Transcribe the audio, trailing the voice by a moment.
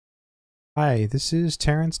Hi, this is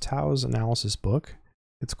Terence Tao's analysis book.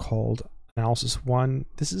 It's called Analysis 1.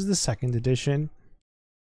 This is the second edition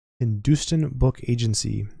in Houston Book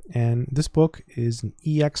Agency. And this book is an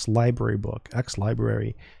EX library book, X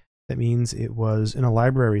library. That means it was in a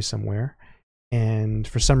library somewhere. And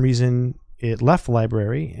for some reason, it left the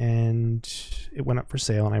library and it went up for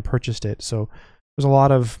sale and I purchased it. So there's a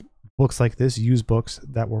lot of books like this, used books,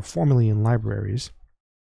 that were formerly in libraries.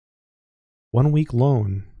 1 week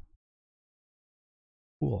loan.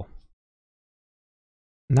 Cool.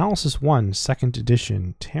 Analysis 1, second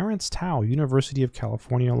edition, Terence Tao, University of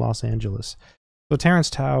California, Los Angeles. So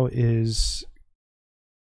Terence Tao is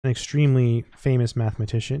an extremely famous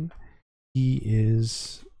mathematician. He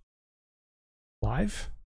is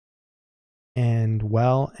alive and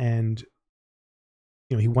well, and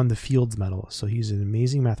he won the Fields Medal. So he's an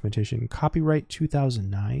amazing mathematician. Copyright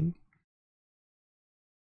 2009.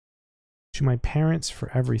 To my parents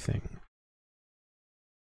for everything.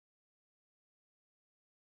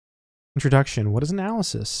 Introduction. What is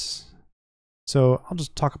analysis? So I'll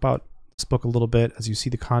just talk about this book a little bit as you see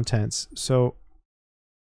the contents. So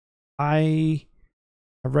I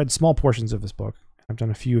have read small portions of this book. I've done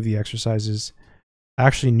a few of the exercises. I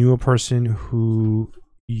actually knew a person who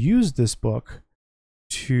used this book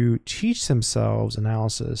to teach themselves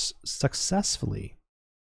analysis successfully.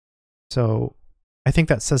 So I think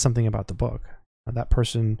that says something about the book. That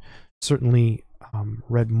person certainly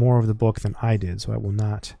read more of the book than I did, so I will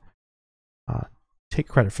not take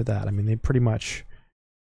credit for that. I mean, they pretty much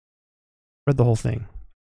read the whole thing.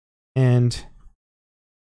 And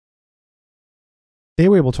they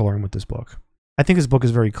were able to learn with this book. I think this book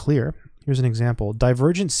is very clear. Here's an example.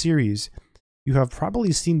 Divergent series. You have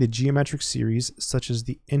probably seen the geometric series, such as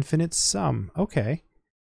the infinite sum. Okay.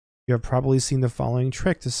 You have probably seen the following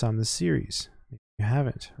trick to sum the series. You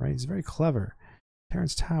haven't, right? It's very clever.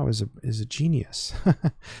 Terence Tao is a genius.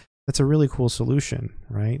 That's a really cool solution,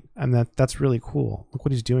 right? And that's really cool. Look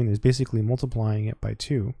what he's doing. He's basically multiplying it by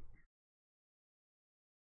 2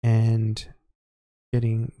 and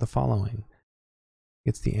getting the following.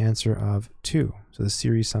 It's the answer of 2. So the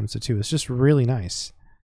series sums to 2. It's just really nice.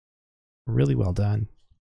 Really well done.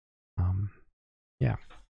 Yeah.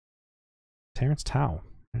 Terence Tao.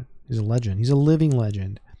 He's a legend. He's a living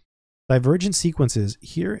legend. Divergent sequences.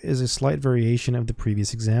 Here is a slight variation of the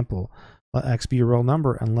previous example. Let x be a real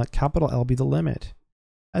number and let capital L be the limit.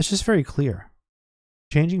 That's just very clear.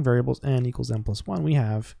 Changing variables n equals n plus 1. We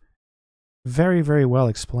have very, very well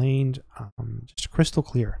explained. Just crystal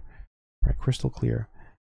clear. Right, crystal clear.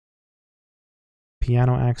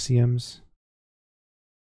 Piano axioms.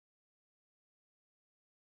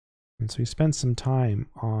 And so we spend some time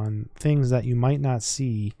on things that you might not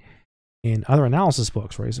see in other analysis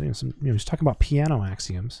books, right? So, he's talking about piano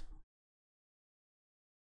axioms.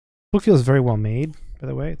 Book feels very well made, by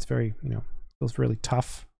the way. It's very, feels really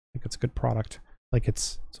tough. I think it's a good product. Like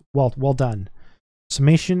it's well done.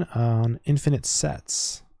 Summation on infinite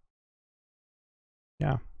sets.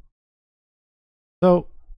 Yeah. So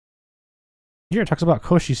here it talks about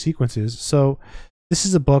Cauchy sequences. So this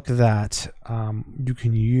is a book that you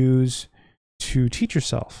can use to teach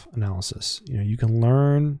yourself analysis. You can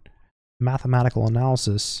learn mathematical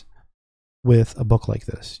analysis with a book like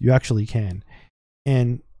this. You actually can.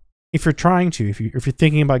 And if you're trying to, if you're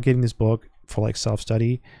thinking about getting this book for like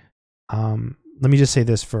self-study, let me just say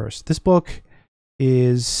this first. This book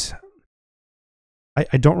is,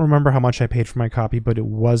 I don't remember how much I paid for my copy, but it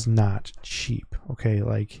was not cheap. Okay,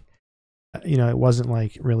 like, it wasn't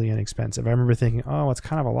like really inexpensive. I remember thinking, oh, it's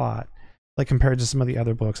kind of a lot, like compared to some of the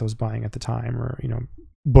other books I was buying at the time, or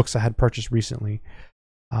books I had purchased recently.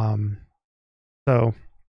 So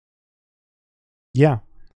yeah,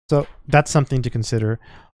 so that's something to consider.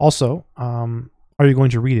 Also, are you going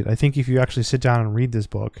to read it? I think if you actually sit down and read this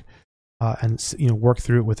book and work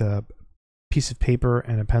through it with a piece of paper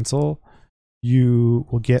and a pencil, you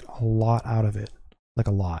will get a lot out of it, like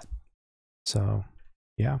a lot. So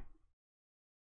yeah.